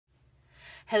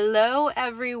Hello,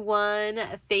 everyone.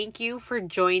 Thank you for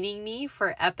joining me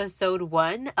for episode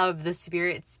 1 of the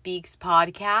Spirit Speaks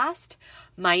podcast.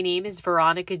 My name is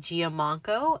Veronica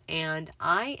Giamanco, and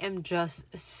I am just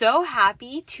so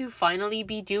happy to finally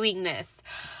be doing this.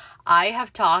 I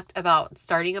have talked about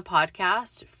starting a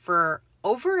podcast for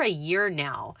over a year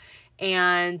now,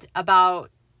 and about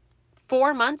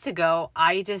 4 months ago,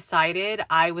 I decided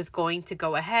I was going to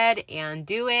go ahead and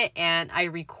do it, and I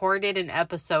recorded an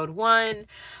episode 1.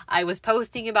 I was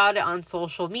posting about it on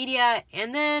social media,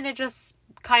 and then it just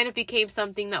kind of became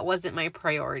something that wasn't my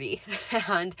priority.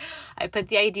 And I put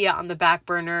the idea on the back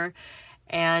burner,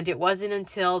 and it wasn't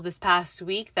until this past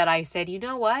week that I said, you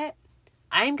know what?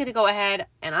 I'm going to go ahead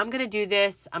and I'm going to do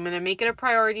this. I'm going to make it a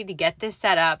priority to get this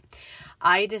set up.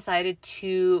 I decided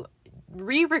to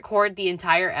re-record the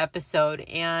entire episode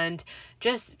and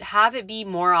just have it be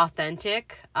more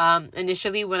authentic.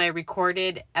 Initially, when I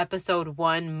recorded episode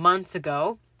 1 months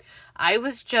ago, I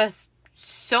was just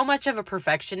so much of a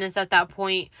perfectionist at that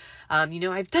point.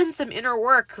 I've done some inner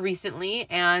work recently,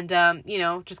 and,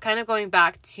 just kind of going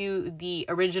back to the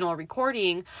original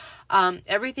recording,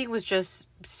 everything was just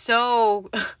so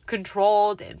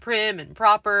controlled and prim and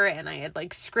proper, and I had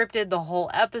scripted the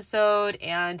whole episode,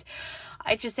 and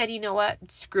I just said, you know what,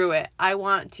 screw it. I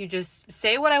want to just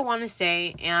say what I want to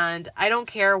say, and I don't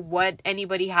care what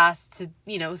anybody has to,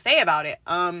 say about it.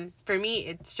 For me,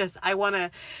 it's just, I want to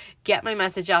get my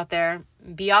message out there,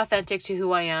 be authentic to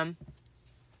who I am.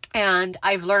 And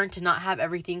I've learned to not have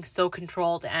everything so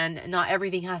controlled, and not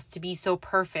everything has to be so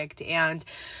perfect. And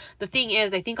the thing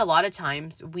is, I think a lot of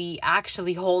times we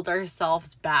actually hold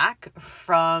ourselves back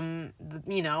from,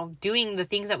 doing the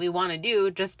things that we want to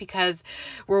do just because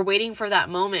we're waiting for that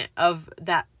moment of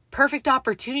that perfect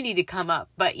opportunity to come up.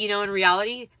 But, in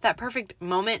reality, that perfect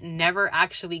moment never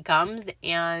actually comes,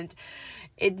 and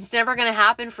it's never going to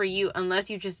happen for you unless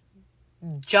you just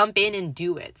jump in and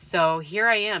do it. So here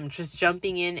I am, just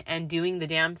jumping in and doing the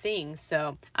damn thing.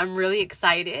 So I'm really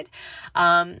excited.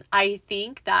 I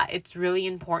think that it's really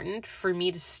important for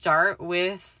me to start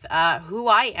with who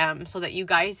I am, so that you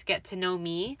guys get to know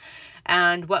me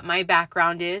and what my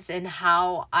background is and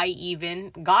how I even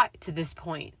got to this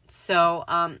point. So,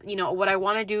 what I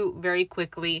want to do very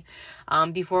quickly,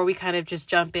 before we kind of just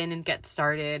jump in and get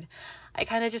started, I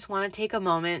kind of just want to take a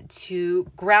moment to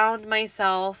ground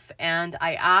myself, and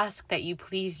I ask that you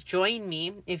please join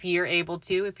me if you're able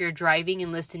to. If you're driving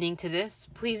and listening to this,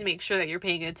 please make sure that you're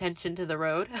paying attention to the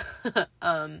road. But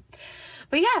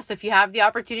yeah, so if you have the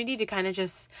opportunity to kind of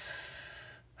just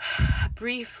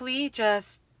briefly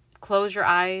just close your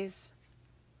eyes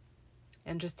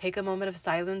and just take a moment of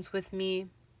silence with me.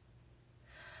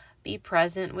 Be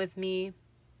present with me.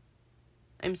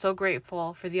 I'm so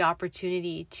grateful for the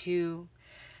opportunity to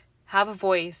have a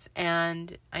voice,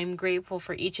 and I'm grateful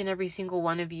for each and every single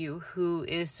one of you who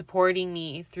is supporting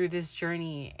me through this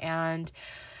journey. And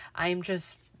I'm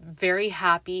just very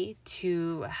happy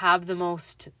to have the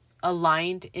most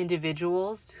aligned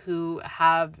individuals who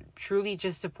have truly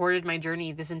just supported my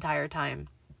journey this entire time.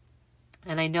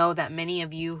 And I know that many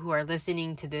of you who are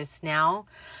listening to this now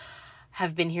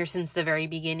have been here since the very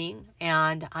beginning,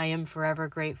 and I am forever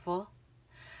grateful.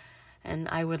 And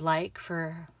I would like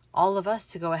for all of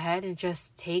us to go ahead and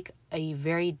just take a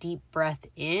very deep breath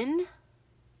in.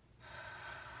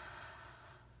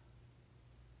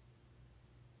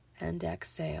 And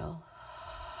exhale.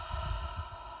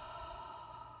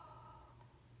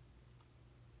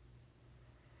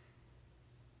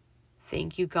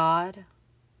 Thank you, God.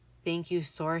 Thank you,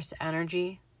 Source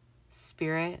Energy,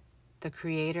 Spirit, the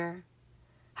Creator,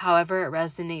 however it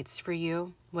resonates for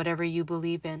you, whatever you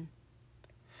believe in.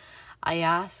 I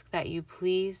ask that you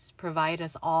please provide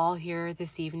us all here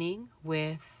this evening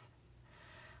with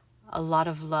a lot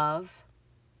of love.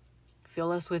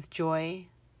 Fill us with joy.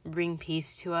 Bring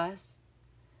peace to us.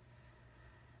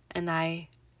 And I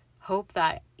hope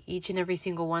that each and every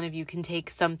single one of you can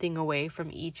take something away from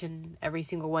each and every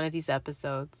single one of these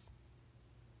episodes.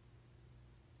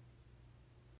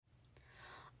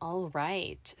 All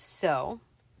right. So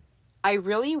I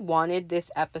really wanted this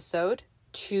episode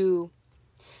to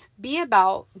be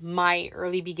about my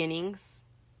early beginnings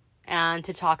and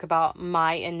to talk about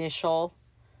my initial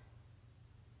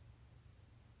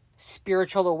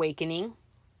spiritual awakening,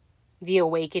 the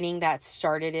awakening that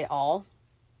started it all.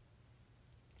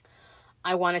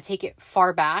 I want to take it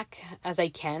far back as I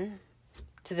can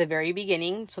to the very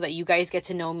beginning so that you guys get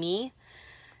to know me,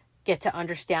 get to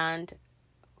understand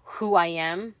who I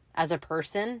am as a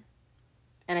person.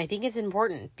 And I think it's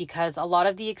important because a lot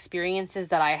of the experiences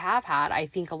that I have had, I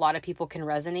think a lot of people can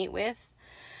resonate with.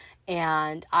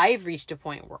 And I've reached a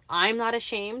point where I'm not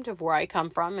ashamed of where I come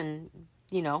from and,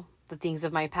 the things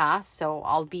of my past. So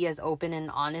I'll be as open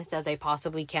and honest as I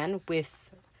possibly can,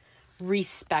 with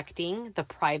respecting the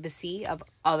privacy of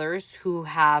others who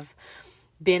have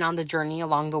been on the journey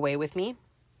along the way with me.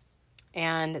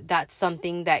 And that's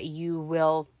something that you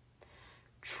will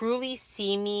truly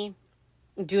see me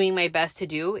doing my best to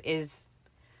do, is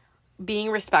being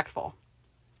respectful.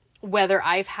 Whether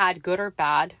I've had good or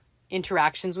bad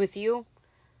interactions with you,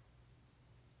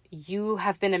 you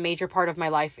have been a major part of my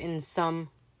life in some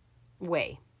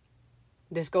way.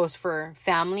 This goes for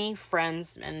family,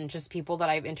 friends, and just people that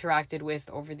I've interacted with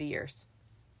over the years.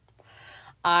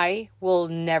 I will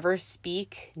never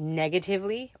speak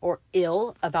negatively or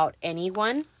ill about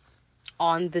anyone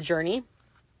on the journey.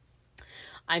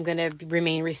 I'm going to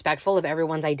remain respectful of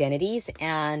everyone's identities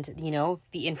and,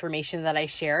 the information that I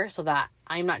share, so that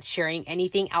I'm not sharing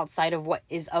anything outside of what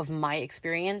is of my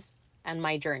experience and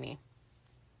my journey.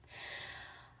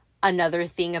 Another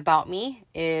thing about me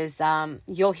is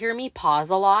you'll hear me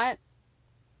pause a lot.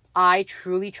 I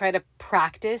truly try to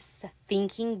practice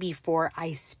thinking before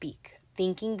I speak,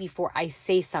 thinking before I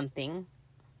say something.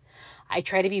 I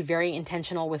try to be very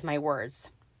intentional with my words.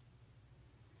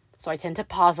 So I tend to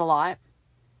pause a lot,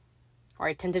 or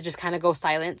I tend to just kind of go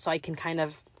silent so I can kind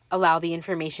of allow the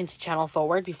information to channel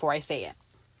forward before I say it.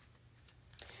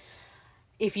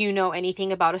 If you know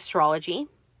anything about astrology,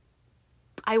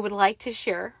 I would like to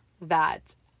share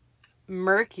that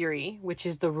Mercury, which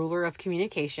is the ruler of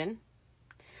communication,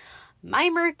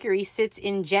 my Mercury sits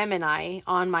in Gemini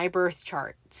on my birth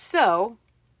chart. So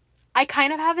I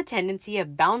kind of have a tendency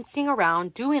of bouncing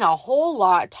around, doing a whole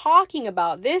lot, talking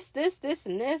about this,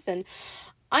 and this, and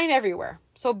I'm everywhere.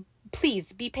 So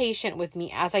please be patient with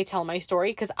me as I tell my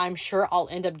story, because I'm sure I'll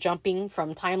end up jumping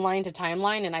from timeline to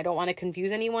timeline, and I don't want to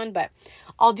confuse anyone, but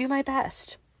I'll do my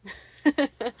best.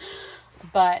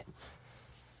 But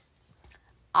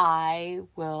I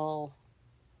will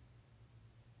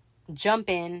jump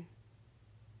in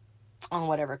on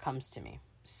whatever comes to me.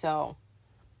 So,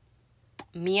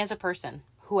 me as a person,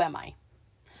 who am I?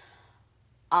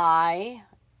 I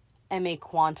am a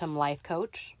quantum life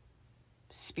coach,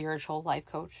 spiritual life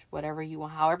coach, however you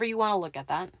want to look at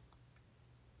that.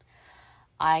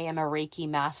 I am a Reiki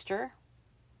master.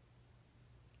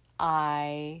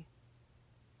 I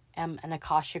am an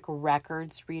Akashic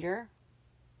Records reader.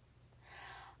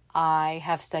 I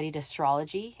have studied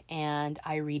astrology and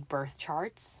I read birth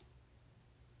charts.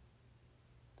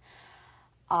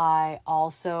 I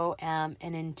also am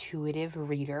an intuitive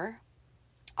reader.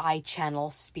 I channel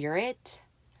spirit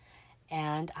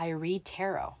and I read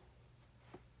tarot.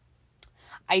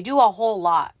 I do a whole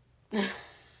lot.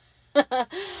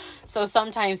 So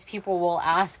sometimes people will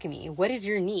ask me, what is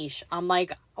your niche? I'm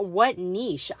like, what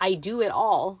niche? I do it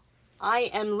all. I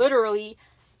am literally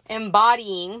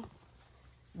embodying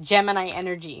Gemini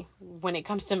energy when it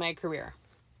comes to my career,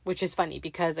 which is funny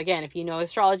because, again, if you know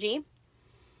astrology,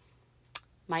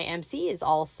 my MC is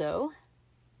also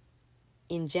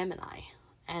in Gemini,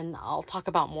 and I'll talk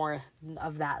about more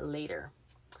of that later.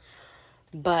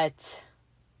 But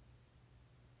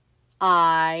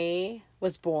I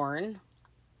was born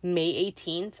May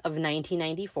 18th of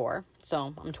 1994,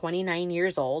 so I'm 29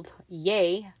 years old.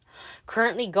 Yay.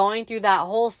 Currently going through that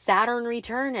whole Saturn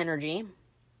return energy.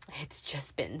 It's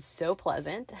just been so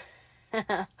pleasant.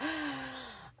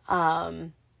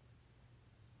 I'm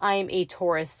a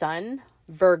Taurus sun,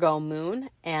 Virgo moon,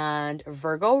 and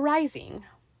Virgo rising.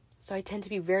 So I tend to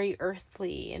be very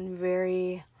earthly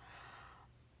and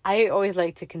I always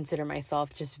like to consider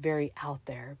myself just very out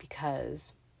there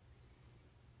because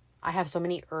I have so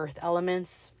many earth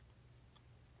elements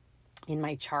in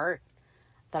my chart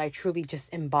that I truly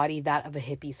just embody that of a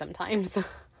hippie sometimes.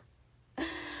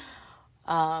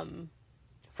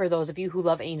 For those of you who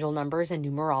love angel numbers and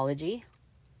numerology,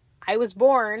 I was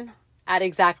born at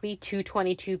exactly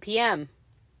 2:22 p.m.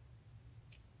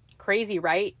 Crazy,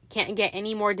 right? Can't get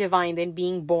any more divine than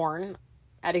being born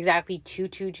at exactly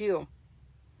 2:22.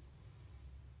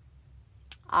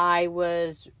 I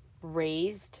was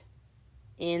raised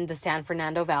in the San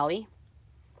Fernando Valley,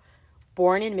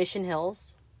 born in Mission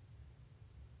Hills,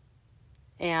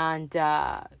 and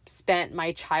spent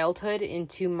my childhood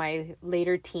into my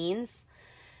later teens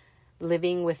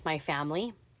living with my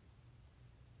family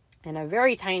in a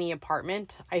very tiny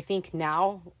apartment. I think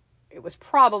now it was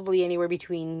probably anywhere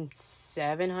between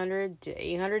 700 to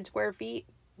 800 square feet,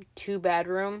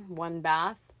 2-bedroom, 1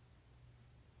 bath.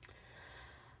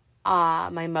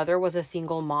 My mother was a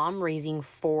single mom raising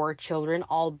 4 children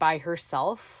all by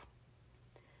herself.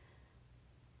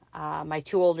 My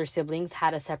 2 older siblings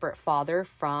had a separate father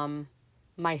from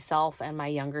myself and my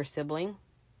younger sibling.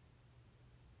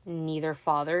 Neither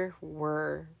father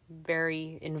were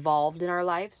very involved in our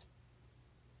lives.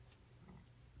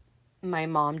 My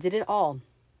mom did it all.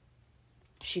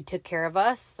 She took care of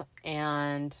us,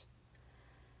 and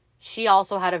she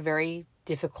also had a very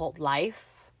difficult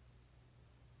life,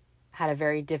 had a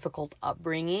very difficult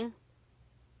upbringing,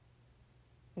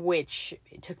 which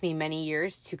it took me many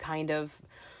years to kind of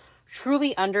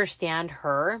truly understand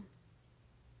her.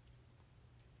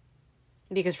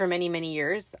 Because for many, many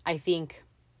years, I think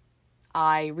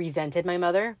I resented my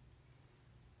mother.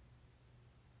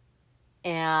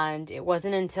 And it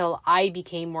wasn't until I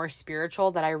became more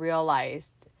spiritual that I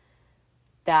realized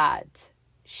that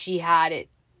she had it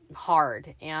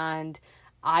hard, and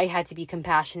I had to be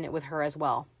compassionate with her as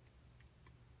well.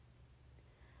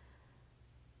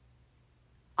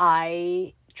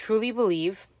 I truly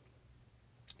believe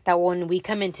that when we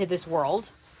come into this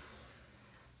world,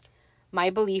 my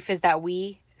belief is that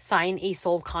we sign a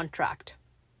soul contract.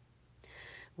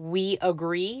 We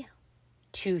agree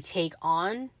to take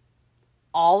on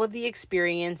all of the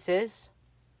experiences.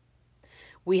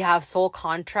 We have soul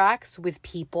contracts with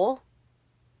people.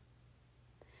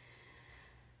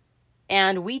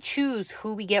 And we choose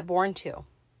who we get born to.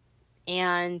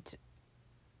 And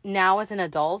now as an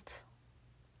adult,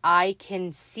 I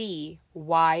can see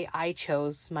why I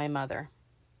chose my mother.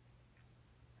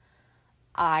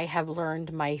 I have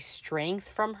learned my strength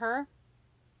from her.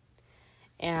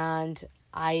 And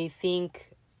I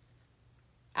think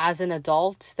as an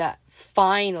adult that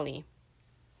finally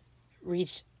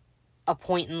reached a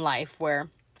point in life where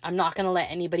I'm not going to let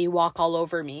anybody walk all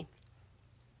over me,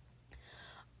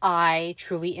 I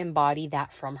truly embody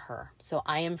that from her. So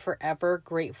I am forever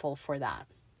grateful for that.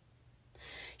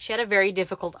 She had a very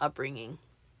difficult upbringing.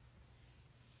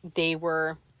 They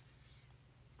were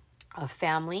a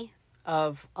family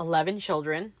of 11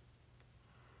 children.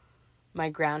 My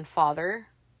grandfather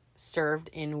served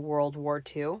in World War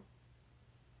II.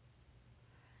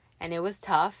 And it was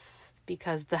tough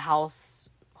because the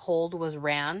household was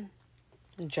ran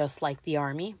just like the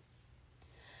army.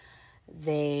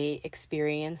 They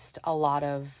experienced a lot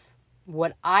of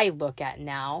what I look at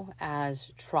now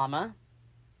as trauma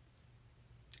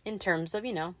in terms of,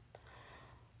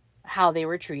 how they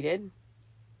were treated.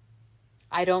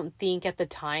 I don't think at that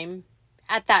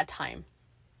time,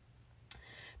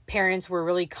 parents were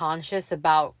really conscious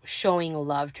about showing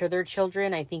love to their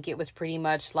children. I think it was pretty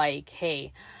much like,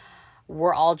 hey,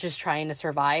 we're all just trying to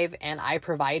survive and I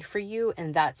provide for you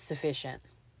and that's sufficient.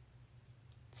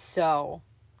 So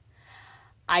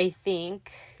I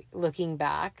think looking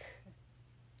back,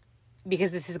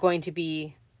 because this is going to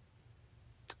be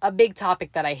a big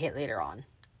topic that I hit later on.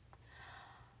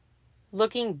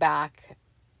 Looking back,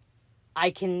 I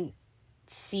can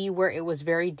see where it was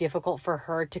very difficult for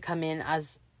her to come in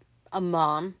as a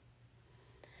mom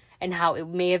and how it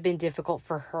may have been difficult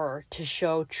for her to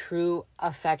show true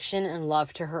affection and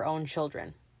love to her own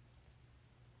children.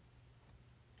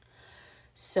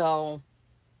 So,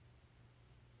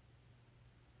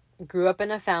 grew up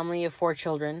in a family of 4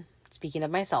 children. Speaking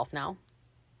of myself now.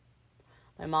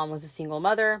 My mom was a single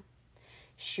mother.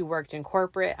 She worked in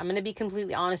corporate. I'm going to be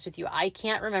completely honest with you. I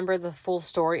can't remember the full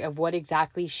story of what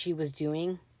exactly she was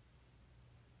doing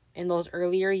in those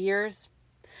earlier years.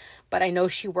 But I know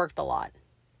she worked a lot.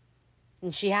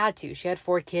 And she had to. She had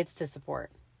 4 kids to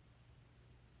support.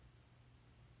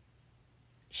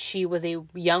 She was a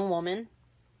young woman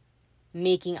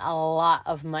making a lot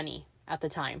of money at the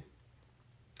time.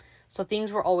 So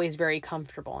things were always very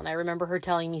comfortable. And I remember her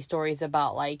telling me stories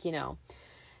about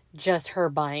just her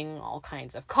buying all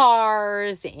kinds of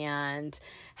cars and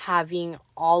having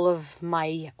all of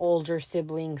my older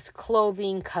siblings'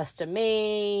 clothing custom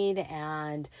made.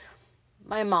 And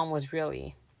my mom was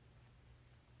really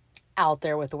out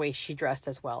there with the way she dressed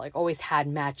as well. Always had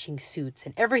matching suits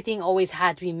and everything always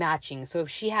had to be matching. So if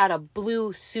she had a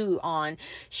blue suit on,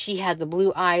 she had the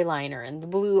blue eyeliner and the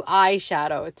blue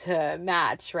eyeshadow to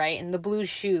match, right? And the blue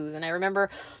shoes. And I remember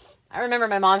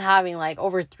my mom having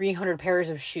over 300 pairs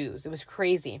of shoes. It was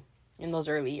crazy in those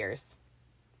early years.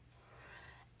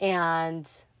 And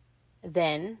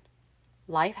then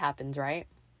life happens, right?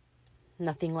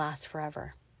 Nothing lasts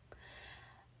forever.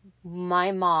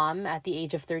 My mom, at the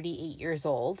age of 38 years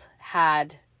old,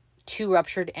 had 2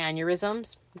 ruptured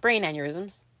aneurysms, brain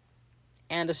aneurysms,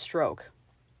 and a stroke.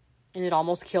 And it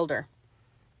almost killed her.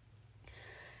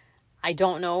 I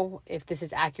don't know if this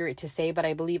is accurate to say, but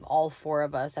I believe all 4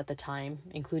 of us at the time,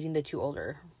 including the 2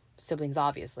 older siblings,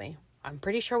 obviously. I'm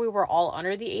pretty sure we were all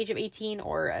under the age of 18,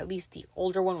 or at least the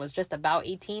older one was just about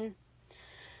 18.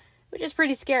 which is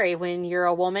pretty scary when you're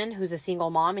a woman who's a single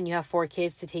mom and you have 4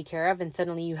 kids to take care of, and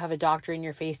suddenly you have a doctor in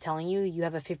your face telling you you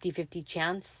have a 50-50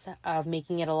 chance of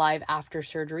making it alive after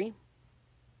surgery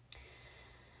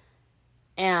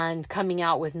and coming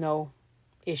out with no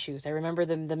issues. I remember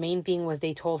the main thing was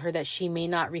they told her that she may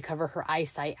not recover her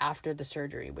eyesight after the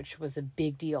surgery, which was a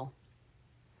big deal.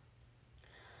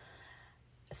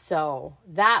 So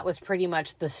that was pretty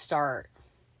much the start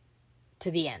to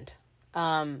the end.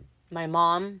 My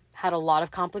mom had a lot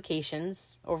of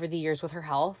complications over the years with her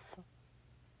health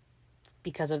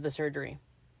because of the surgery.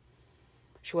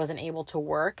 She wasn't able to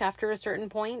work after a certain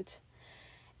point,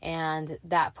 and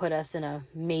that put us in a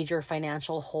major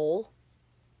financial hole.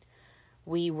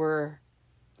 We were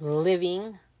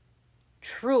living,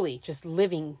 truly just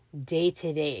living day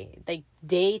to day, like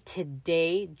day to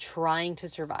day, trying to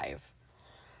survive.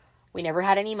 We never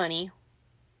had any money.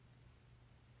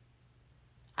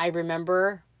 I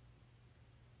remember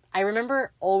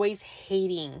always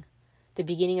hating the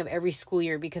beginning of every school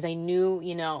year because I knew,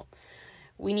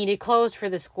 we needed clothes for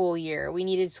the school year. We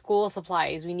needed school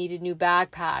supplies. We needed new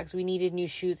backpacks. We needed new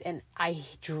shoes. And I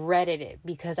dreaded it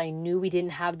because I knew we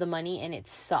didn't have the money and it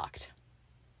sucked.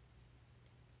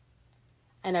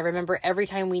 And I remember every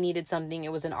time we needed something,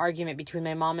 it was an argument between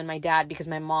my mom and my dad because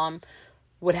my mom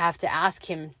would have to ask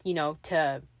him,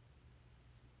 to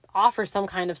offer some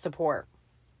kind of support.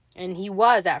 And he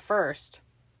was at first,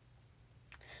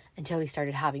 until he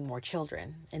started having more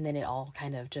children. And then it all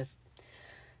kind of just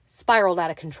spiraled out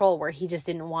of control where he just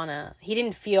he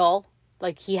didn't feel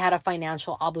like he had a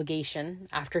financial obligation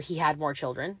after he had more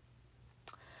children.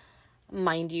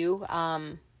 Mind you,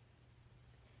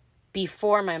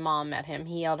 before my mom met him,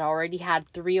 he had already had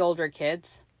 3 older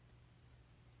kids.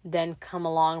 Then come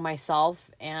along myself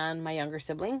and my younger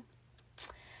sibling.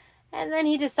 And then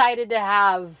he decided to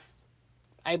have,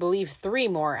 I believe, 3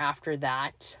 more after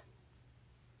that.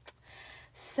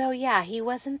 So yeah, he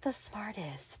wasn't the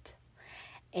smartest.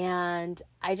 And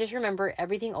I just remember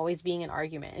everything always being an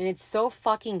argument. And it's so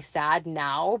fucking sad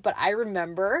now, but I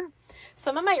remember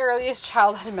some of my earliest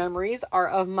childhood memories are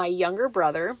of my younger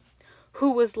brother,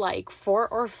 who was like 4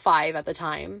 or 5 at the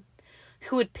time,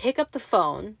 who would pick up the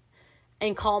phone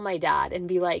and call my dad and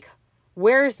be like,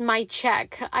 "Where's my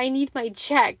check? I need my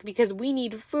check because we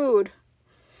need food."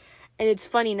 And it's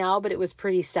funny now, but it was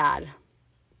pretty sad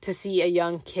to see a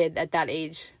young kid at that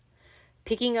age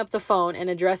picking up the phone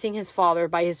and addressing his father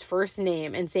by his first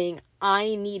name and saying,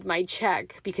 "I need my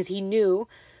check," because he knew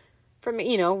from,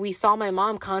 we saw my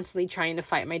mom constantly trying to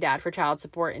fight my dad for child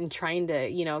support and trying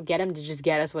to, get him to just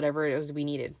get us whatever it was we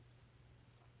needed.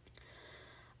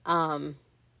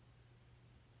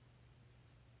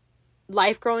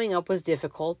 Life growing up was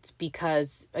difficult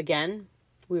because, again,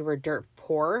 we were dirt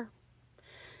poor.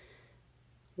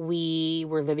 We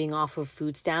were living off of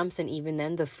food stamps, and even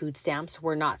then the food stamps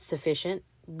were not sufficient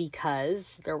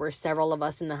because there were several of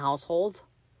us in the household.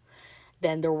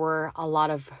 Then there were a lot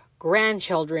of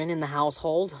grandchildren in the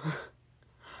household.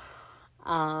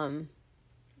 And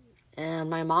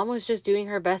my mom was just doing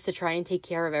her best to try and take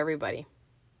care of everybody.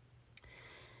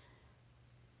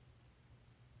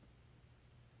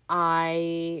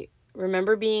 I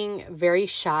remember being very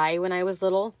shy when I was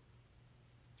little.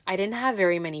 I didn't have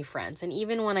very many friends. And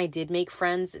even when I did make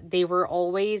friends, they were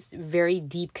always very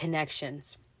deep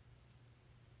connections.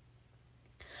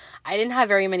 I didn't have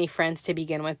very many friends to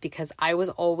begin with because I was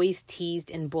always teased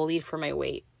and bullied for my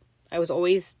weight. I was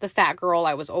always the fat girl.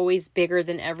 I was always bigger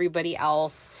than everybody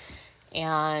else.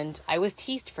 And I was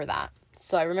teased for that.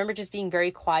 So I remember just being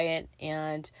very quiet.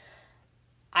 And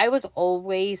I was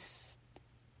always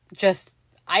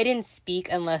I didn't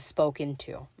speak unless spoken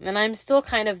to. And I'm still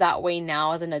kind of that way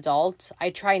now as an adult. I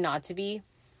try not to be.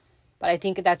 But I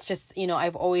think that's just,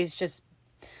 I've always just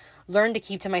learned to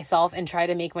keep to myself and try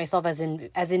to make myself as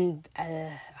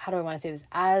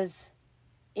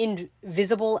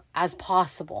invisible as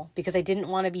possible, because I didn't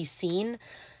want to be seen,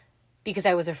 because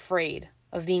I was afraid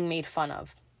of being made fun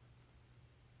of.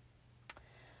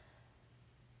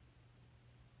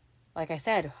 Like I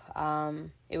said,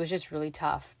 it was just really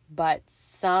tough. But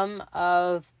some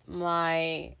of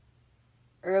my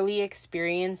early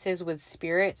experiences with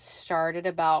spirit started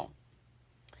about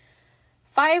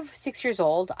 5-6 years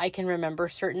old. I can remember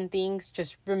certain things,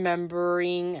 just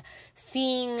remembering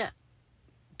seeing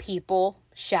people,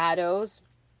 shadows,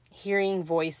 hearing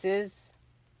voices,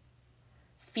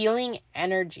 feeling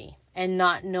energy, and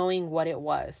not knowing what it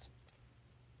was.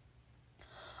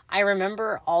 I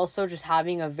remember also just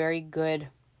having a very good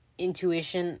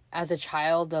intuition as a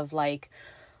child of like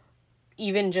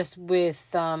even just with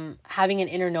having an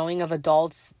inner knowing of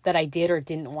adults that I did or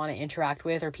didn't want to interact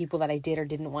with, or people that I did or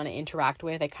didn't want to interact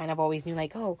with. I kind of always knew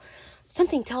like, oh,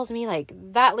 something tells me like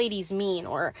that lady's mean,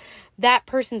 or that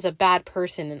person's a bad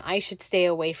person and I should stay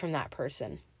away from that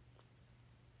person.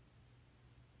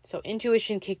 So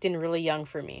intuition kicked in really young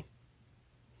for me.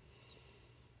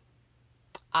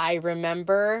 I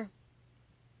remember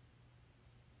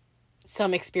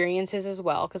some experiences as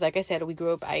well, because like I said,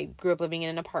 I grew up living in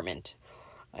an apartment,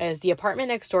 as the apartment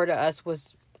next door to us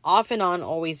was off and on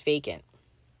always vacant.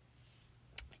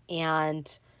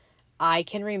 And I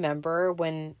can remember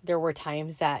when there were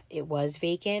times that it was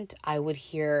vacant, I would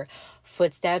hear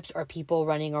footsteps or people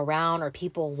running around or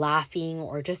people laughing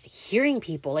or just hearing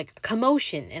people, like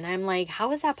commotion. And I'm like,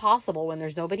 how is that possible when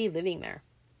there's nobody living there?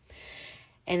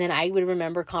 And then I would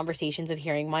remember conversations of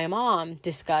hearing my mom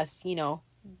discuss,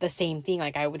 the same thing.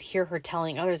 Like I would hear her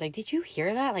telling others, like, did you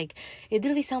hear that? Like, it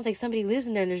literally sounds like somebody lives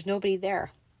in there and there's nobody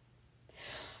there.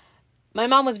 My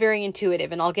mom was very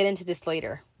intuitive, and I'll get into this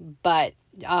later, but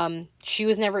she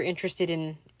was never interested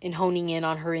in honing in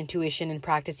on her intuition and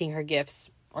practicing her gifts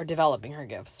or developing her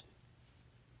gifts.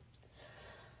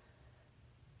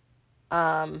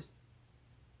 I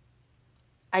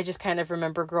just kind of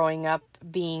remember growing up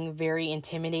being very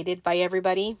intimidated by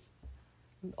everybody,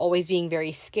 always being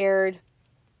very scared.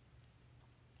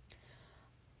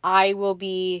 I will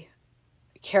be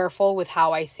careful with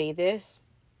how I say this.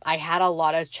 I had a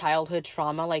lot of childhood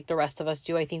trauma like the rest of us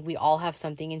do. I think we all have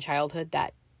something in childhood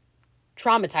that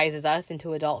traumatizes us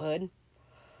into adulthood.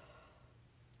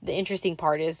 The interesting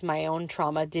part is my own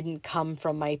trauma didn't come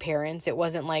from my parents. It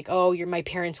wasn't like, oh, my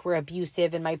parents were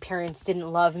abusive and my parents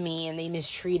didn't love me and they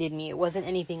mistreated me. It wasn't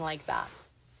anything like that.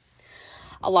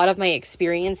 A lot of my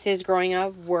experiences growing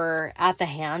up were at the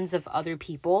hands of other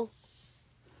people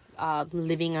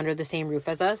living under the same roof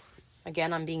as us.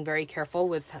 Again, I'm being very careful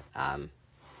with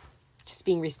just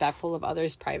being respectful of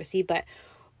others' privacy. But,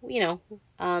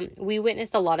 we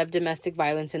witnessed a lot of domestic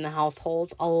violence in the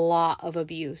household, a lot of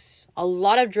abuse, a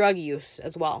lot of drug use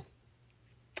as well.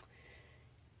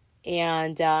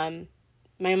 And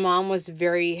my mom was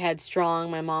very headstrong.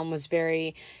 My mom was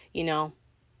very,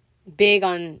 big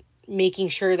on making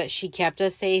sure that she kept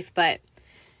us safe. But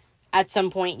at some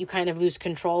point, you kind of lose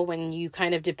control when you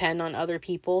kind of depend on other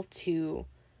people to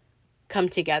come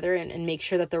together and make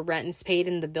sure that the rent is paid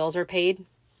and the bills are paid.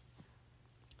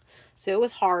 So it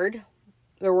was hard.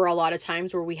 There were a lot of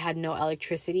times where we had no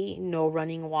electricity, no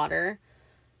running water.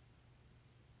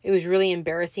 It was really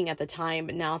embarrassing at the time,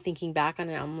 but now thinking back on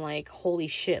it, I'm like, holy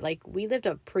shit, like we lived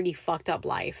a pretty fucked up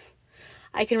life.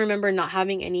 I can remember not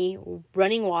having any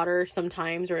running water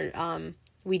sometimes, or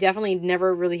we definitely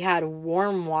never really had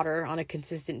warm water on a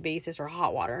consistent basis or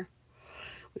hot water.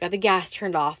 We got the gas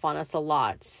turned off on us a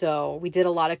lot. So we did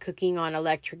a lot of cooking on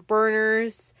electric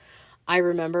burners. I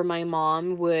remember my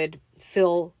mom would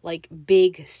fill like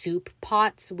big soup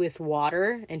pots with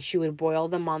water and she would boil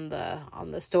them on the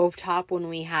stovetop when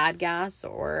we had gas,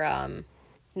 or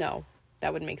no,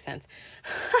 that wouldn't make sense.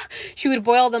 She would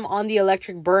boil them on the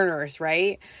electric burners,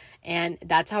 right? And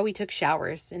that's how we took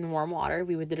showers in warm water.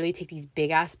 We would literally take these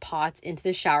big ass pots into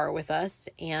the shower with us,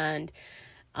 and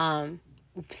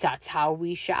that's how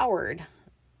we showered.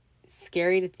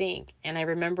 Scary to think. And I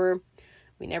remember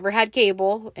we never had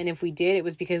cable, and if we did, it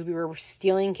was because we were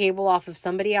stealing cable off of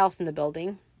somebody else in the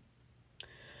building.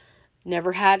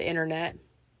 Never had internet.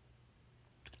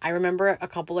 I remember a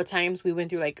couple of times we went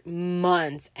through like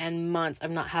months and months of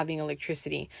not having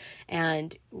electricity.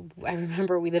 And I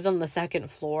remember we lived on the second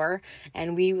floor,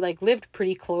 and we like lived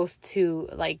pretty close to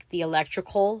like the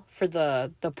electrical for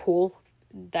the pool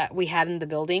that we had in the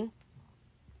building.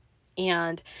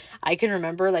 And I can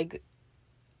remember like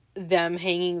them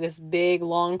hanging this big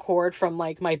long cord from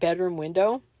like my bedroom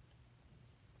window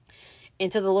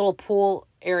into the little pool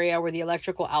area where the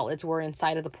electrical outlets were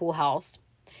inside of the pool house.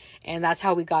 And that's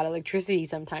how we got electricity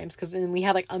sometimes, because we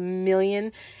had like a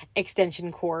million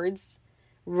extension cords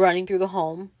running through the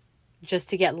home just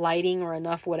to get lighting or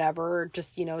enough whatever,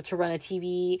 just, to run a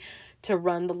TV, to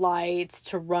run the lights,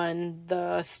 to run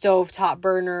the stovetop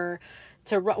burner,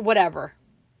 to run whatever.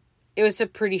 It was a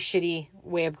pretty shitty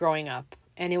way of growing up.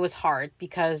 And it was hard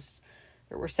because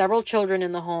there were several children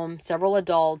in the home, several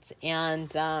adults,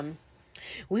 and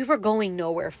we were going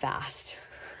nowhere fast.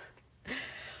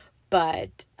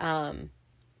 But,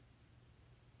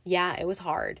 yeah, it was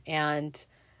hard. And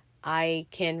I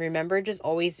can remember just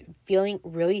always feeling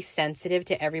really sensitive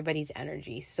to everybody's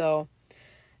energy. So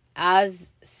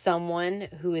as someone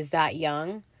who is that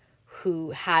young,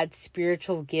 who had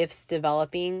spiritual gifts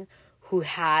developing, who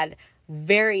had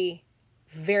very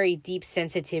very deep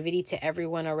sensitivity to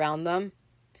everyone around them.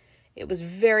 It was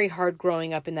very hard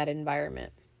growing up in that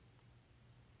environment.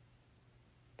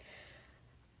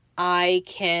 I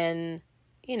can,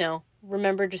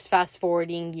 remember just fast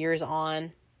forwarding years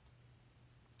on.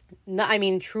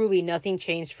 Truly nothing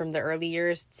changed from the early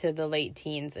years to the late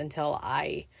teens until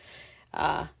I,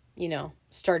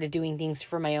 started doing things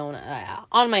for my own,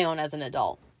 on my own as an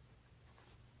adult.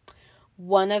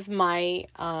 One of my,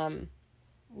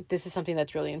 this is something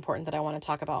that's really important that I want to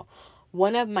talk about.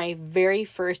 One of my very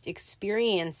first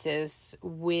experiences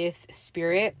with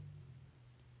spirit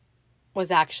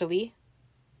was actually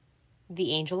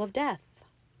the angel of death,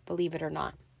 believe it or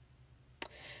not.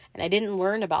 And I didn't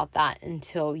learn about that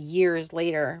until years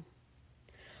later.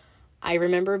 I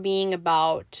remember being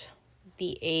about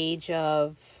the age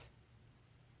of,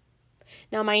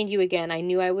 now mind you, again, I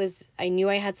knew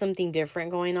I had something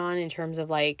different going on in terms of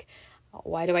like,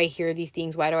 why do I hear these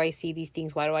things? Why do I see these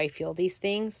things? Why do I feel these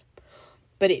things?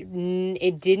 But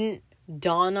it didn't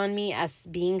dawn on me as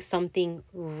being something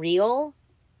real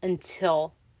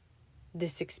until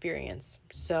this experience.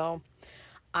 So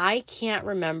I can't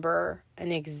remember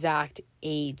an exact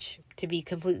age, to be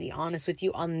completely honest with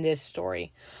you, on this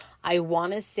story. I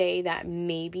want to say that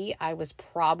maybe I was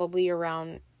probably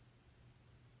around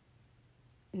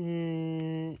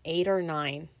 8 or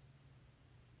 9.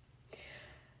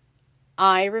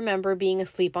 I remember being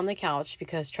asleep on the couch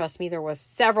because, trust me, there was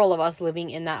several of us living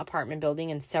in that apartment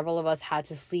building, and several of us had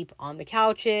to sleep on the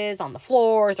couches, on the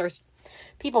floors, or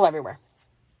people everywhere.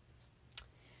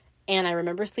 And I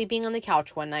remember sleeping on the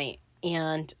couch one night,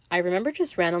 and I remember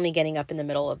just randomly getting up in the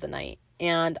middle of the night,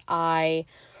 and I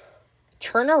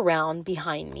turn around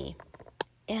behind me,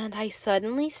 and I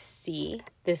suddenly see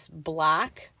this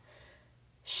black,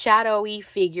 shadowy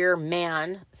figure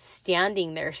man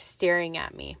standing there staring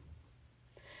at me.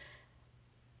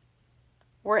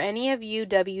 Were any of you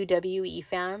WWE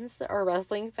fans or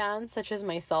wrestling fans, such as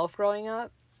myself growing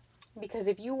up? Because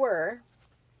if you were,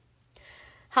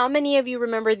 how many of you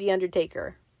remember The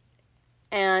Undertaker?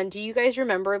 And do you guys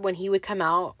remember when he would come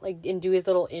out and do his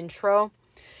little intro?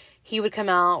 He would come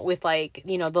out with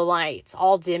the lights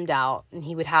all dimmed out, and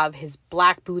he would have his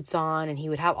black boots on, and he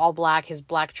would have all black, his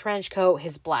black trench coat,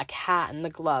 his black hat, and the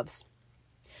gloves.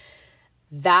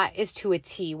 That is to a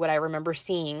T what I remember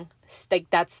seeing.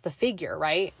 That's the figure,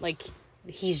 right?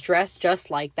 He's dressed just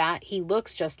like that. He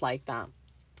looks just like that.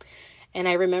 And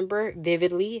I remember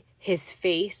vividly, his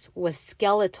face was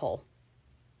skeletal.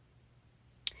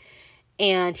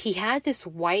 And he had this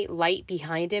white light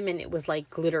behind him, and it was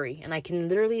glittery. And I can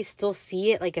literally still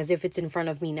see it as if it's in front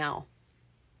of me now.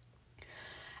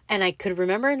 And I could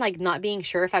remember not being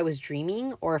sure if I was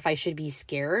dreaming or if I should be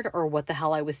scared or what the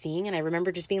hell I was seeing. And I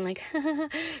remember just being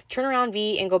turn around,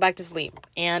 V, and go back to sleep.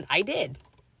 And I did.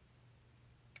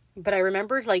 But I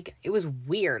remembered it was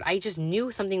weird. I just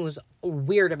knew something was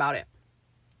weird about it.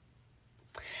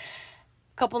 A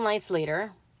couple nights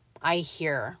later, I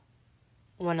hear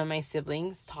one of my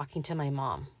siblings talking to my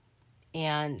mom.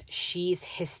 And she's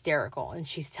hysterical. And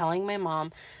she's telling my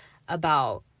mom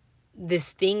about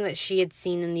this thing that she had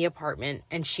seen in the apartment,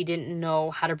 and she didn't know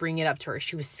how to bring it up to her.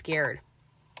 She was scared.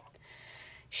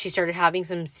 She started having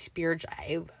some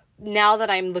now that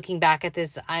I'm looking back at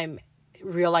this, I'm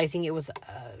realizing it was,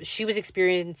 she was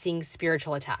experiencing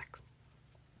spiritual attacks.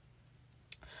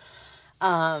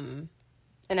 And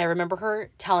I remember her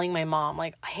telling my mom,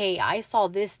 hey, I saw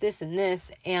this, this, and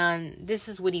this, and this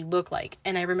is what he looked like.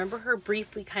 And I remember her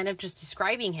briefly kind of just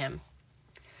describing him.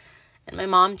 And my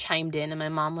mom chimed in, and my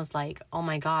mom was like, oh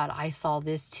my God, I saw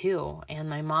this too. And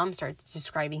my mom starts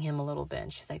describing him a little bit.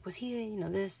 And she's like, was he,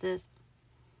 this?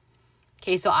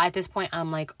 Okay, so at this point,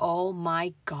 I'm like, oh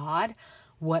my God,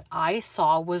 what I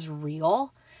saw was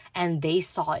real, and they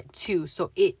saw it too.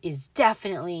 So it is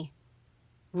definitely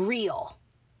real.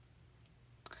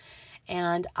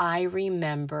 And I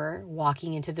remember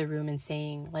walking into the room and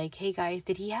saying, hey guys,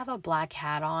 did he have a black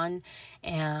hat on?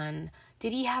 And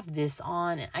did he have this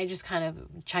on? And I just kind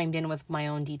of chimed in with my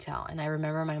own detail. And I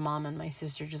remember my mom and my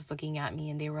sister just looking at me,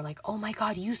 and they were like, oh my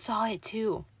God, you saw it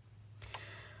too.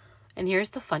 And here's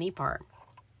the funny part.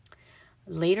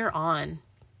 Later on,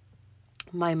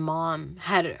 my mom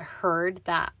had heard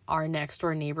that our next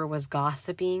door neighbor was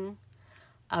gossiping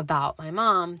about my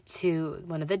mom to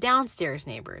one of the downstairs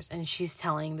neighbors. And she's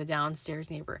telling the downstairs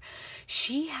neighbor,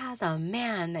 she has a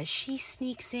man that she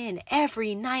sneaks in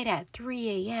every night at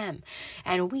 3 a.m.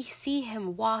 And we see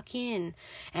him walk in,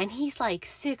 and he's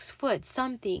 6 foot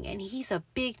something, and he's a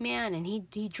big man, and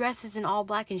he dresses in all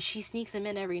black, and she sneaks him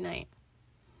in every night.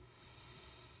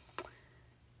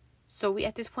 So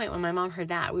at this point, when my mom heard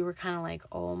that, we were kind of like,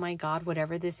 oh my God,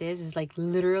 whatever this is like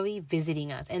literally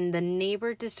visiting us. And the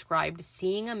neighbor described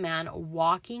seeing a man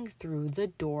walking through the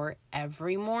door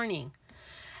every morning.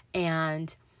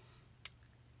 And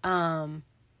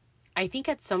I think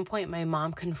at some point my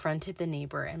mom confronted the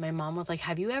neighbor, and my mom was like,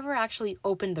 have you ever actually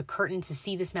opened the curtain to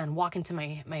see this man walk into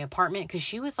my apartment? Because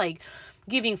she was like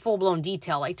giving full-blown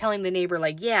detail, like telling the neighbor,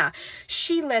 like, yeah,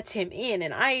 she lets him in,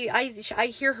 and I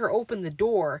hear her open the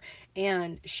door,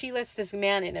 and she lets this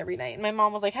man in every night. And my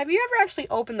mom was like, have you ever actually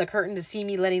opened the curtain to see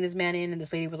me letting this man in? And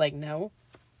this lady was like, no.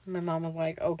 And my mom was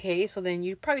like, okay, so then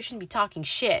you probably shouldn't be talking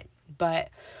shit. But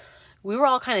we were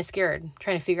all kind of scared,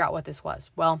 trying to figure out what this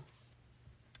was. Well,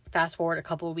 fast forward a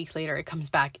couple of weeks later, it comes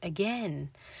back again.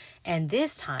 And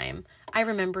this time, I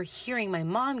remember hearing my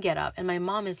mom get up, and my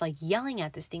mom is like yelling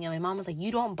at this thing. And my mom was like,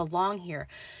 you don't belong here.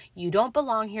 You don't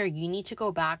belong here. You need to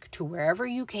go back to wherever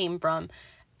you came from.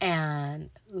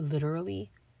 And literally,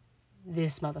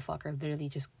 this motherfucker literally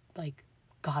just like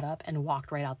got up and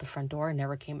walked right out the front door and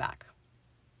never came back.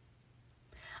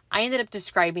 I ended up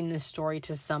describing this story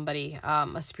to somebody,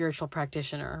 a spiritual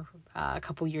practitioner, a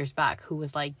couple years back, who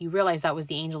was like, you realize that was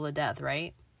the angel of death,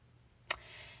 right?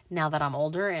 Now that I'm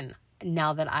older, and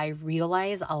now that I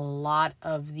realize a lot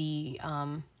of the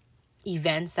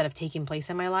events that have taken place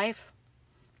in my life,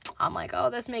 I'm like, oh,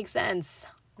 this makes sense.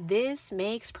 This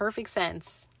makes perfect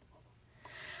sense.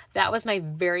 That was my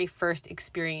very first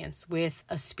experience with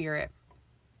a spirit,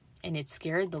 and it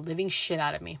scared the living shit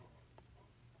out of me.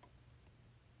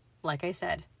 Like I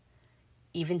said,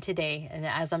 even today, and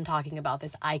as I'm talking about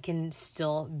this, I can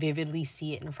still vividly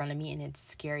see it in front of me, and it's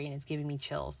scary, and it's giving me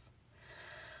chills.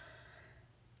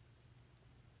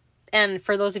 And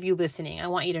for those of you listening, I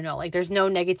want you to know, like, there's no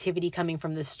negativity coming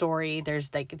from this story.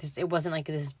 There's like this, it wasn't like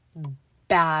this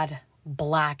bad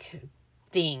black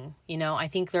thing, you know. I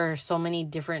think there are so many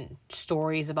different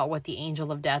stories about what the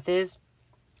angel of death is.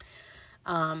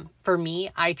 For me,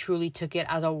 I truly took it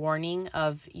as a warning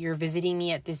of, you're visiting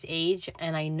me at this age,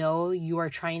 and I know you are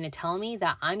trying to tell me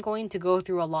that I'm going to go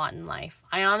through a lot in life.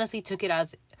 I honestly took it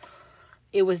as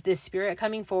it was this spirit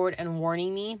coming forward and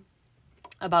warning me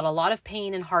about a lot of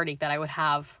pain and heartache that I would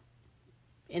have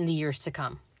in the years to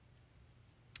come.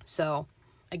 So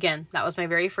again, that was my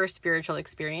very first spiritual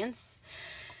experience.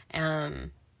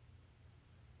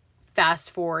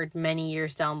 Fast forward many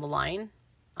years down the line,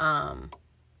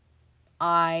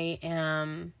 I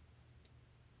am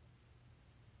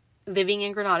living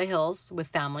in Granada Hills with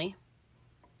family.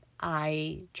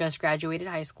 I just graduated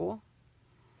high school.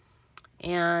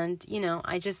 And, you know,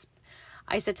 I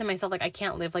said to myself, like, I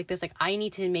can't live like this. Like, I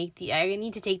need to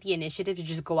take the initiative to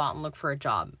just go out and look for a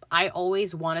job. I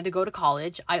always wanted to go to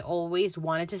college. I always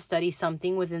wanted to study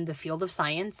something within the field of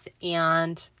science.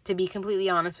 And to be completely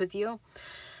honest with you,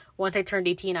 once I turned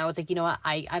 18, I was like, you know what?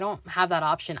 I don't have that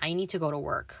option. I need to go to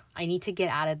work. I need to get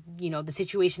out of, you know, the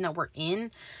situation that we're in,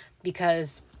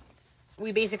 because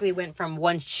we basically went from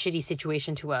one shitty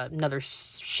situation to another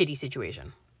shitty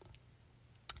situation.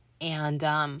 And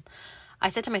I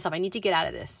said to myself, I need to get out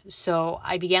of this. So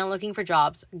I began looking for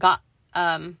jobs, got,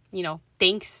 you know,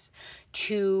 thanks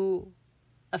to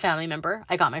a family member,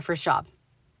 I got my first job.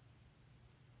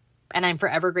 And I'm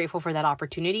forever grateful for that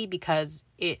opportunity, because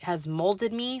it has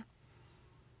molded me.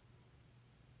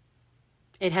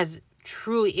 It has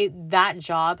truly, that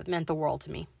job meant the world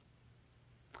to me.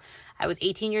 I was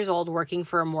 18 years old working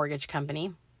for a mortgage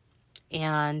company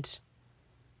and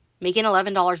making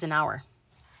 $11 an hour,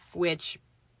 which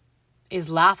is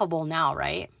laughable now,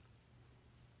 right?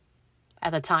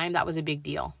 At the time, that was a big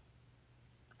deal.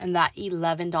 And that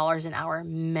 $11 an hour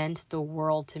meant the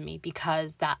world to me,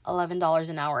 because that $11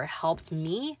 an hour helped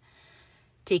me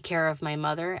take care of my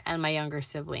mother and my younger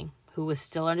sibling, who was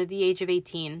still under the age of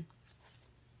 18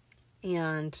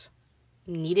 and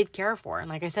needed care for. And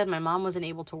like I said, my mom wasn't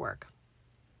able to work.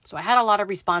 So I had a lot of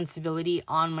responsibility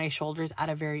on my shoulders at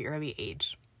a very early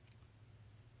age.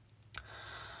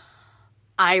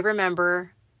 I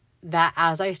remember that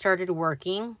as I started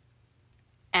working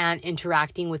and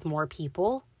interacting with more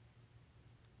people,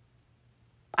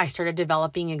 I started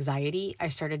developing anxiety. I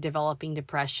started developing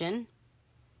depression.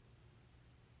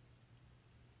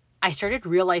 I started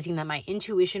realizing that my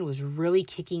intuition was really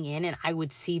kicking in, and I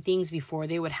would see things before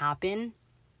they would happen.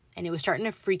 And it was starting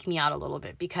to freak me out a little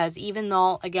bit, because even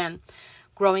though, again,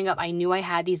 growing up, I knew I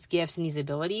had these gifts and these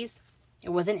abilities, it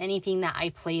wasn't anything that I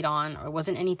played on, or it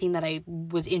wasn't anything that I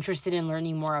was interested in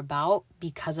learning more about,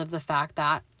 because of the fact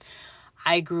that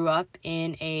I grew up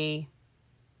in a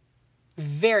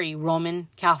very Roman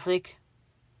Catholic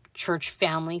church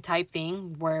family type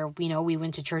thing where, we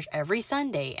went to church every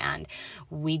Sunday and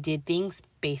we did things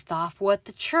based off what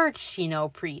the church,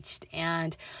 preached.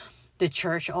 And the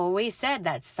church always said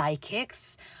that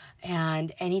psychics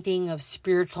and anything of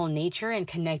spiritual nature and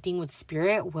connecting with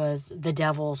spirit was the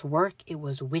devil's work. It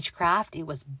was witchcraft. It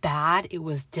was bad. It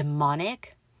was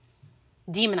demonic.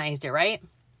 Demonized it, right?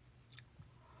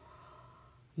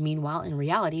 Meanwhile, in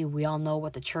reality, we all know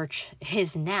what the church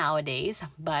is nowadays,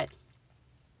 but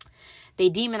they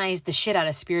demonized the shit out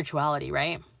of spirituality,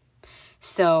 right?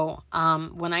 So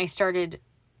when I started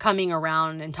coming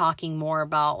around and talking more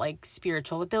about like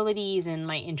spiritual abilities and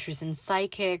my interest in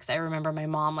psychics, I remember my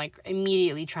mom like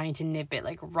immediately trying to nip it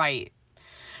like right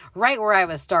where I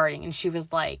was starting. And she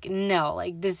was like, no,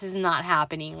 like this is not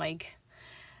happening. Like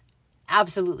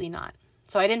absolutely not.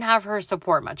 So I didn't have her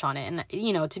support much on it. And,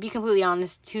 to be completely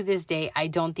honest, to this day, I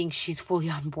don't think she's fully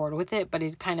on board with it, but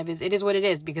it kind of is. It is what it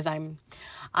is because I'm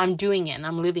doing it and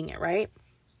I'm living it, right?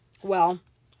 Well,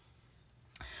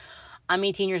 I'm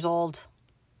 18 years old.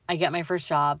 I get my first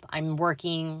job. I'm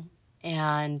working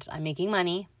and I'm making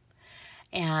money.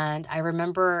 And I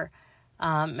remember,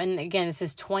 and again, this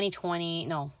is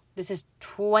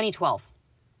 2012.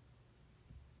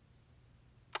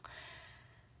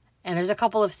 And there's a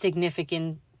couple of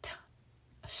significant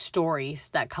stories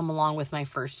that come along with my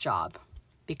first job.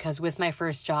 Because with my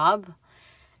first job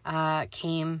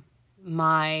came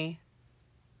my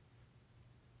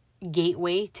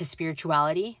gateway to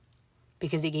spirituality.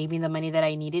 Because it gave me the money that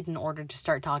I needed in order to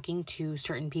start talking to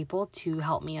certain people to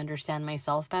help me understand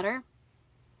myself better.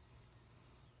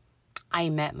 I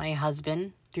met my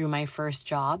husband through my first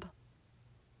job,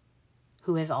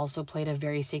 who has also played a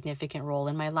very significant role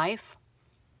in my life.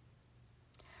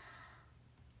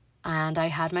 And I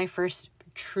had my first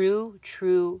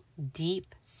true,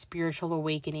 deep spiritual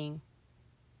awakening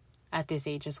at this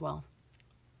age as well.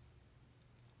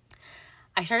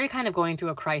 I started kind of going through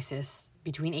a crisis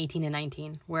between 18 and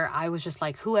 19 where I was just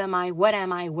like, who am I? What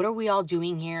am I? What are we all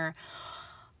doing here?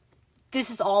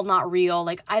 This is all not real.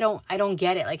 Like, I don't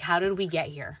get it. Like, how did we get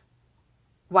here?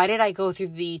 Why did I go through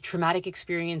the traumatic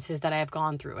experiences that I have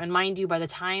gone through? And mind you, by the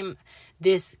time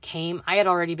this came, I had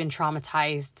already been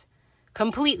traumatized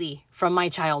completely from my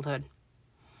childhood.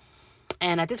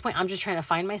 And at this point, I'm just trying to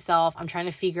find myself. I'm trying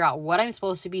to figure out what I'm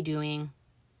supposed to be doing.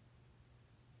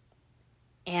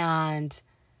 And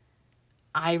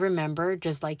I remember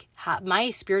just like my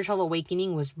spiritual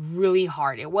awakening was really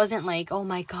hard. It wasn't like, oh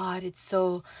my God, it's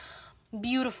so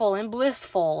beautiful and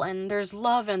blissful and there's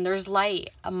love and there's light.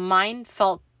 Mine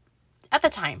felt at the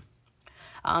time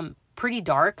pretty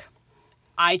dark.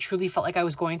 I truly felt like I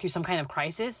was going through some kind of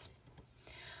crisis.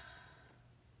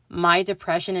 My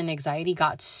depression and anxiety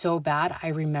got so bad, I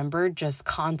remember just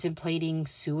contemplating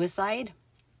suicide.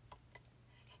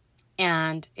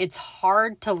 And it's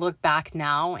hard to look back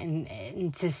now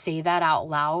and to say that out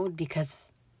loud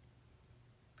because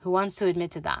who wants to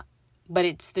admit to that? But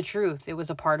it's the truth. It was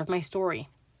a part of my story.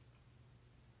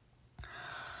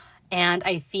 And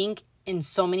I think in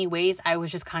so many ways, I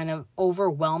was just kind of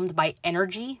overwhelmed by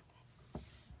energy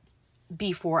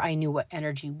before I knew what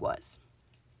energy was.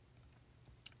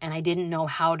 And I didn't know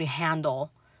how to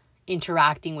handle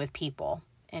interacting with people.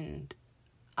 And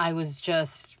I was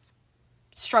just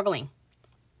struggling.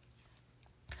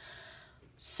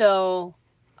 So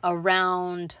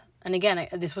around, and again,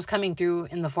 this was coming through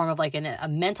in the form of like a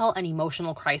mental and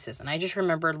emotional crisis. And I just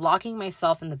remember locking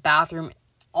myself in the bathroom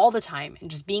all the time and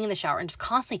just being in the shower and just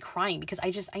constantly crying because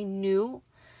I knew.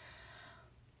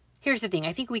 Here's the thing.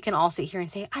 I think we can all sit here and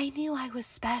say, I knew I was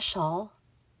special.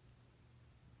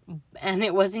 And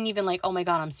it wasn't even like, oh my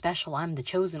God, I'm special. I'm the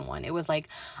chosen one. It was like,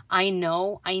 I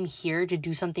know I'm here to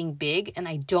do something big and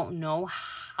I don't know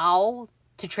how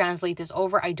to translate this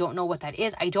over. I don't know what that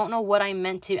is. I don't know what I'm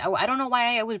meant to. I don't know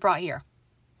why I was brought here.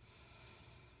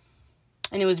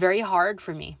 And it was very hard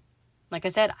for me. Like I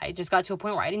said, I just got to a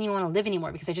point where I didn't even want to live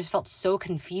anymore because I just felt so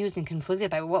confused and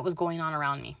conflicted by what was going on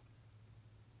around me.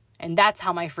 And that's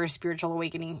how my first spiritual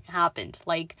awakening happened.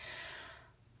 Like,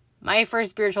 my first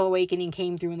spiritual awakening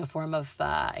came through in the form of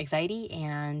anxiety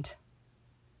and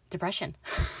depression.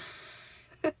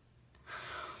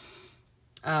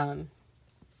 I'm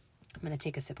going to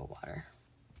take a sip of water.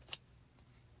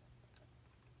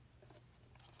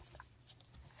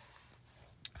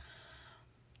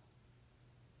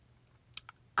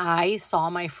 I saw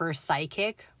my first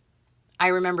psychic. I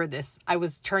remember this. I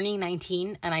was turning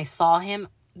 19 and I saw him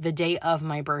the day of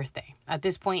my birthday. At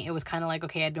this point, it was kind of like,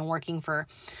 okay, I'd been working for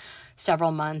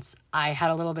several months. I had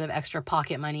a little bit of extra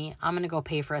pocket money. I'm going to go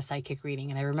pay for a psychic reading.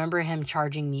 And I remember him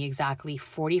charging me exactly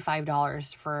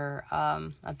 $45 for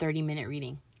a 30-minute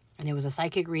reading. And it was a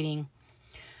psychic reading,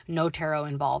 no tarot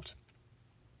involved.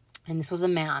 And this was a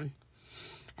man.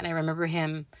 And I remember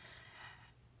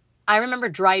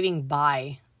driving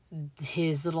by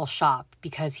his little shop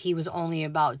because he was only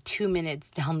about 2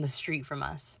 minutes down the street from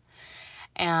us.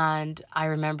 And I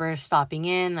remember stopping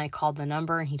in, I called the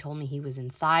number and he told me he was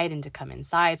inside and to come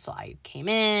inside. So I came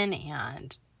in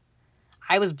and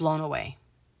I was blown away.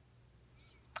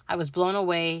 I was blown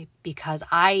away because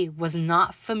I was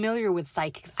not familiar with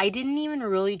psychics. I didn't even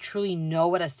really truly know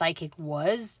what a psychic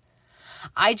was.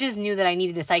 I just knew that I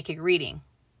needed a psychic reading.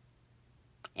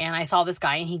 And I saw this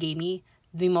guy and he gave me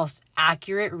the most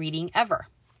accurate reading ever.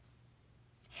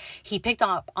 He picked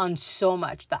up on so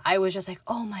much that I was just like,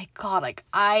 oh my God, like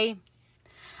I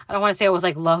don't want to say I was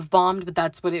like love bombed, but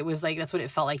that's what it was like. That's what it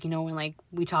felt like, when like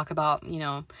we talk about,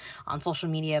 on social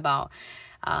media about,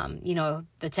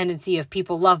 the tendency of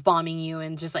people love bombing you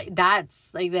and just like,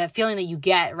 that's like that feeling that you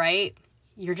get, right?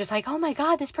 You're just like, oh my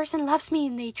God, this person loves me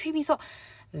and they treat me so.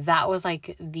 That was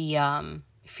like the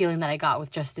feeling that I got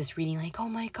with just this reading. Like, oh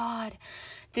my God,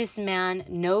 this man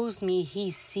knows me.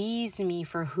 He sees me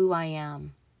for who I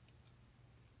am.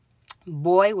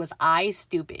 Boy, was I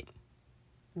stupid.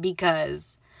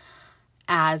 Because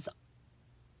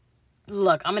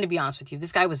look, I'm going to be honest with you.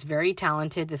 This guy was very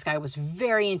talented. This guy was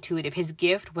very intuitive. His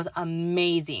gift was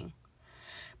amazing.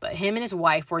 But him and his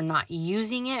wife were not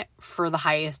using it for the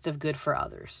highest of good for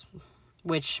others.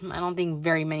 Which I don't think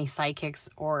very many psychics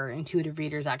or intuitive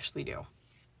readers actually do.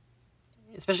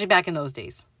 Especially back in those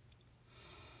days.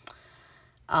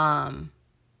 I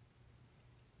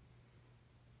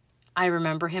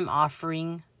remember him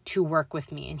offering to work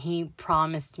with me. And he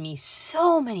promised me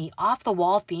so many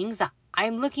off-the-wall things that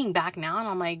I'm looking back now and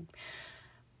I'm like,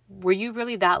 were you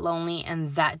really that lonely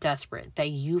and that desperate that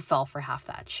you fell for half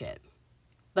that shit?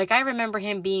 Like, I remember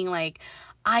him being like,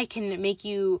 I can make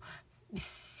you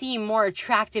seem more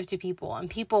attractive to people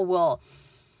and you'll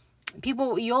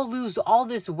lose all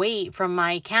this weight from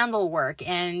my candle work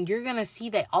and you're going to see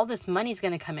that all this money's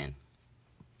going to come in.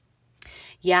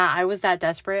 Yeah, I was that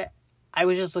desperate. I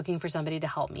was just looking for somebody to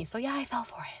help me. So yeah, I fell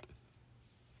for it.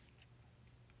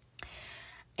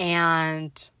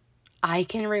 And I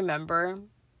can remember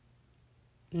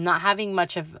not having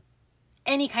much of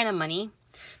any kind of money.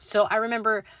 So I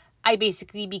remember I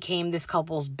basically became this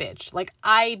couple's bitch. Like,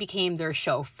 I became their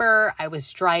chauffeur. I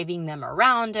was driving them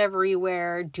around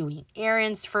everywhere, doing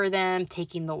errands for them,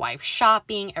 taking the wife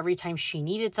shopping every time she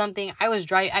needed something. I was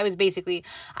basically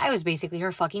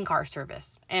her fucking car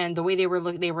service. And the way they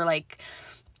were like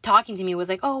talking to me was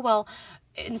like, oh, well,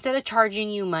 instead of charging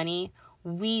you money,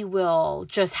 we will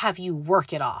just have you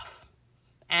work it off.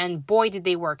 And boy, did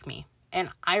they work me.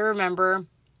 And I remember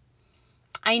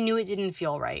I knew it didn't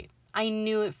feel right. I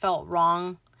knew it felt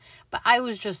wrong, but I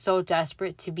was just so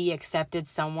desperate to be accepted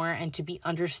somewhere and to be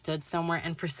understood somewhere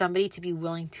and for somebody to be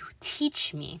willing to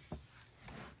teach me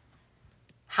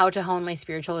how to hone my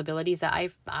spiritual abilities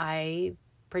that I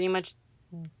pretty much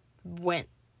went,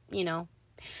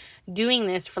 doing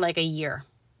this for like a year.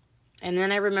 And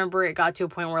then I remember it got to a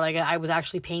point where like I was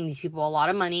actually paying these people a lot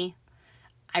of money.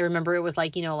 I remember it was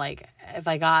like, like if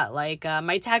I got like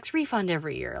my tax refund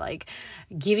every year, like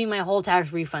giving my whole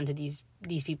tax refund to these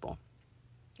people.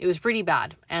 It was pretty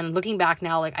bad. And looking back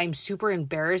now, like I'm super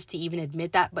embarrassed to even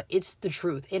admit that, but it's the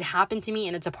truth. It happened to me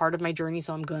and it's a part of my journey.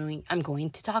 So I'm going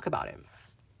to talk about it.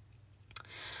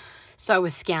 So I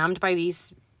was scammed by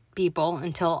these people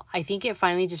until I think it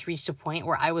finally just reached a point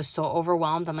where I was so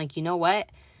overwhelmed. I'm like, you know what?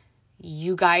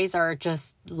 You guys are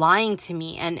just lying to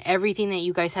me and everything that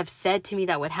you guys have said to me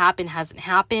that would happen hasn't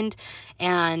happened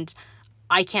and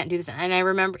I can't do this. And I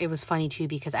remember it was funny too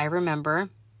because I remember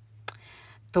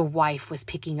the wife was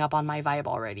picking up on my vibe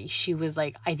already. She was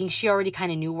like, I think she already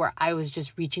kind of knew where I was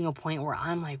just reaching a point where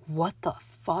I'm like, what the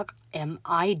fuck am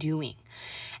I doing?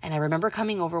 And I remember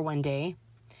coming over one day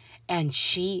and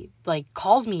she like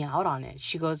called me out on it.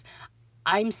 She goes,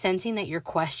 I'm sensing that you're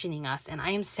questioning us and I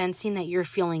am sensing that you're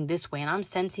feeling this way and I'm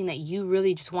sensing that you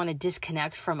really just want to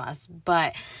disconnect from us.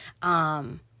 But,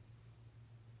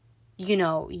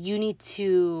 you need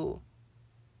to,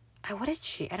 I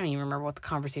don't even remember what the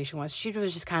conversation was. She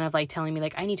was just kind of like telling me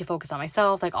like, I need to focus on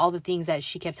myself. Like all the things that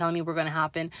she kept telling me were going to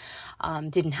happen,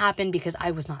 didn't happen because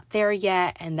I was not there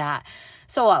yet. And that,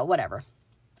 so whatever.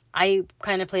 I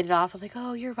kind of played it off. I was like,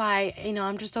 oh, you're right.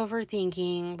 I'm just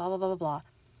overthinking, blah, blah, blah, blah, blah.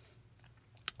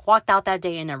 Walked out that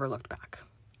day and never looked back.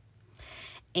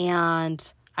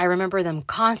 And I remember them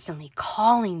constantly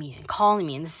calling me.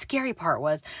 And the scary part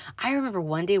was, I remember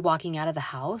one day walking out of the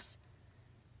house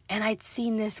and I'd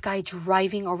seen this guy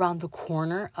driving around the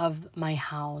corner of my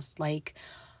house, like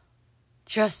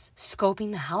just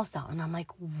scoping the house out. And I'm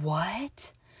like,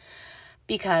 what?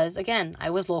 Because again, I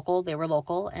was local, they were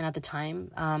local. And at the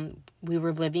time, we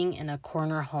were living in a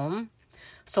corner home.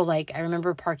 So like, I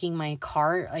remember parking my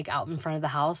car like out in front of the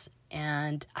house.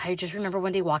 And I just remember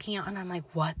one day walking out and I'm like,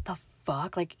 what the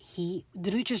fuck? Like he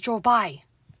literally just drove by.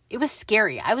 It was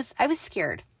scary. I was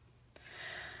scared.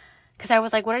 Because I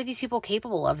was like, what are these people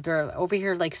capable of? They're over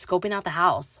here like scoping out the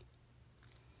house.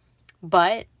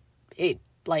 But it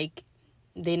like,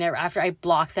 they never, after I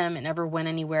blocked them, it never went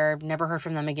anywhere. Never heard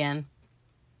from them again.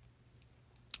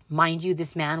 Mind you,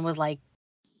 this man was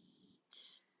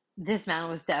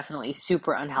definitely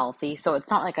super unhealthy. So it's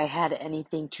not like I had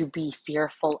anything to be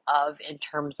fearful of in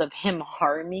terms of him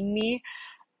harming me.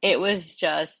 It was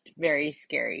just very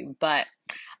scary. But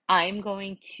I'm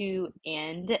going to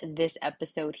end this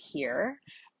episode here,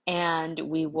 and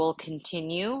we will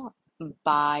continue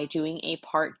by doing a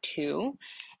part 2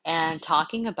 and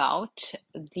talking about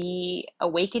the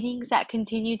awakenings that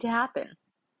continue to happen.